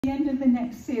At the end of the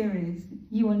next series,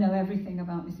 you will know everything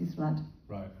about Mrs. Flood.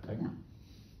 Right, okay. Yeah.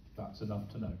 That's enough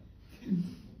to know.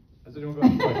 Has anyone got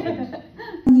any questions?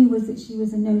 I knew was that she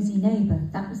was a nosy neighbour.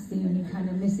 That was the only kind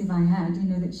of missive I had, you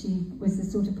know, that she was the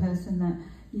sort of person that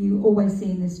you always see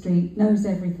in the street, knows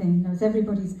everything, knows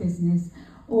everybody's business,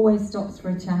 always stops for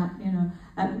a chat, you know,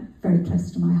 very close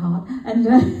to my heart.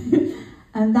 And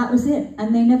and that was it.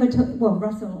 And they never took, well,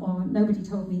 Russell or nobody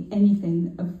told me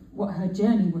anything of what her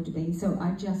journey would be, so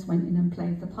I just went in and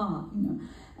played the part, you know.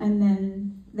 And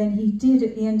then he did,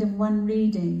 at the end of one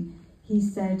reading, he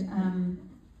said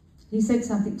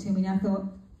something to me, and I thought,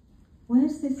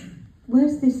 where's this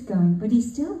going? But he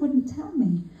still wouldn't tell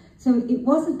me. So it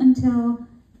wasn't until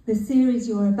the series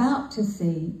you're about to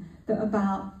see that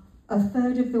about a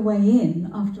third of the way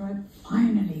in, after I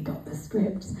finally got the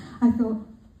scripts, I thought,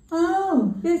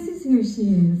 oh, this is who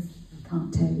she is.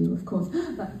 Can't tell you, of course.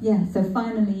 But yeah, so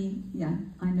finally, yeah,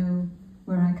 I know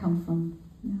where I come from.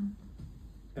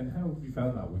 Yeah. And how have you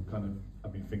found that with kind of,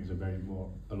 I mean, things are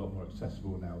a lot more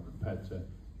accessible now compared to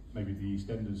maybe the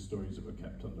EastEnders stories that were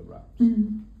kept under wraps.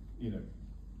 Mm-hmm. You know,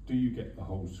 do you get the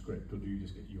whole script, or do you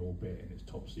just get your bit and it's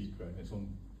top secret and it's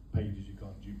on pages you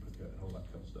can't duplicate and all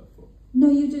that kind of stuff? Or? No,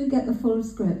 you do get the full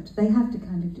script. They have to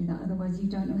kind of do that, otherwise you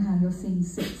don't know how your scene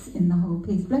sits in the whole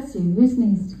piece. Bless you, who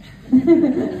sneezed?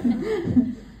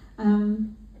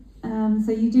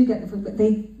 So you do get the full, but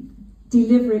they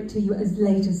deliver it to you as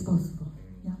late as possible.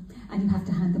 Yeah, and you have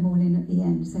to hand them all in at the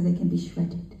end so they can be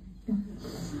shredded. Yeah.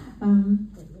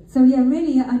 So yeah,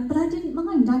 really, but I didn't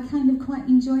mind. I kind of quite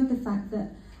enjoyed the fact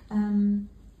that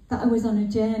that I was on a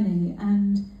journey,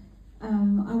 and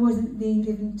I wasn't being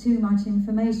given too much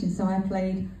information. So I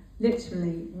played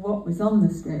literally what was on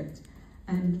the script,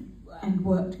 and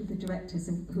worked with the directors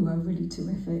who are really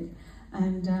terrific.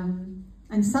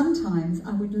 And sometimes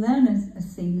I would learn a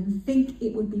scene and think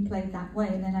it would be played that way,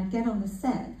 and then I'd get on the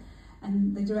set,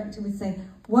 and the director would say,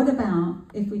 "What about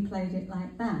if we played it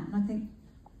like that?" And I think,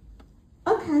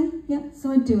 okay, yeah,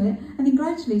 so I'd do it. And then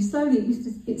gradually, slowly,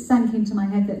 it sank into my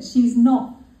head that she's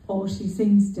not all she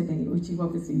seems to be, which you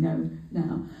obviously know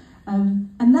now.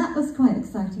 And that was quite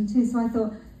exciting too. So I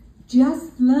thought,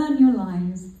 just learn your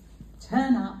lines,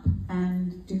 turn up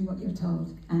and do what you're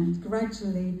told. And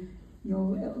gradually,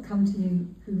 it'll come to you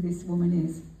who this woman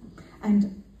is.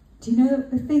 And do you know,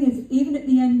 the thing is, even at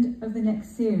the end of the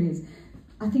next series,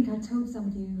 I think I told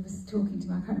somebody who was talking to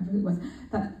me, I can't remember who it was,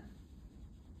 but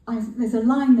there's a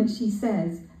line that she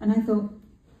says, and I thought,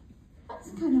 that's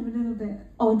kind of a little bit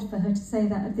odd for her to say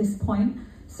that at this point.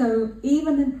 So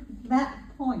even at that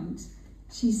point,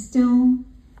 she still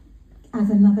has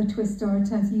another twist or a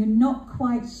turn. So you're not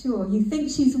quite sure. You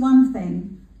think she's one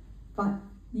thing, but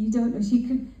you don't know. She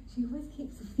always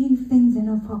keeps a few things in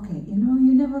her pocket, you know?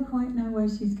 You never quite know where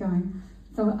she's going.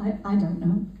 So I don't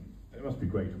know. It must be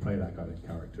great to play that kind of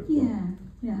character. Yeah,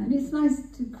 yeah, and it's nice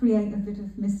to create a bit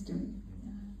of mystery.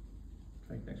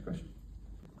 Okay, next question.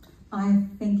 I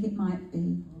think it might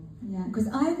be, yeah, because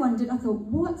I wondered, I thought,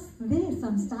 what's this?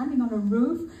 I'm standing on a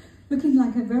roof looking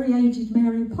like a very aged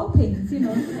Mary Poppins, you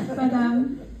know, but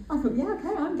I thought, yeah,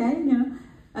 okay, I'm game, you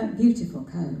know. Beautiful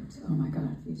coat, oh my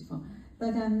God, beautiful.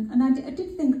 But, and I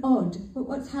did think, odd, but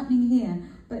what's happening here?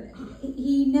 But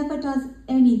he never does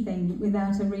anything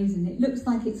without a reason. It looks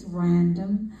like it's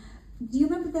random. Do you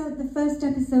remember the first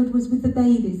episode was with the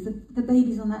babies, the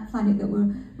babies on that planet that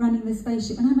were running the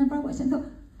spaceship? And I remember I watched it and thought,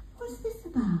 what's this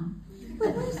about?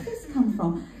 Where's this come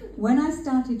from? When I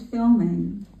started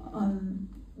filming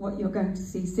what you're going to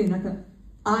see soon, I thought,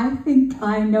 I think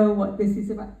I know what this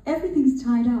is about. Everything's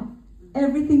tied up.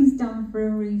 Everything's done for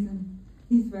a reason.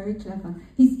 He's very clever.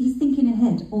 He's thinking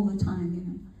ahead all the time, you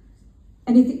know.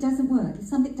 And if it doesn't work, if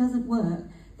something doesn't work,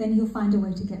 then he'll find a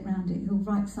way to get around it. He'll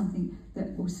write something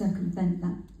that will circumvent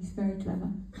that. He's very clever.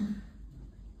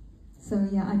 So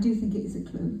yeah, I do think it is a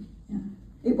clue. Yeah.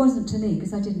 It wasn't to me,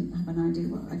 because I didn't have an idea.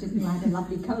 Well, I just knew I had a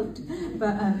lovely coat.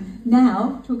 But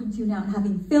now, talking to you now and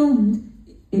having filmed,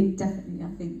 it definitely,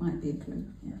 I think, might be a clue.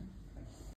 Yeah.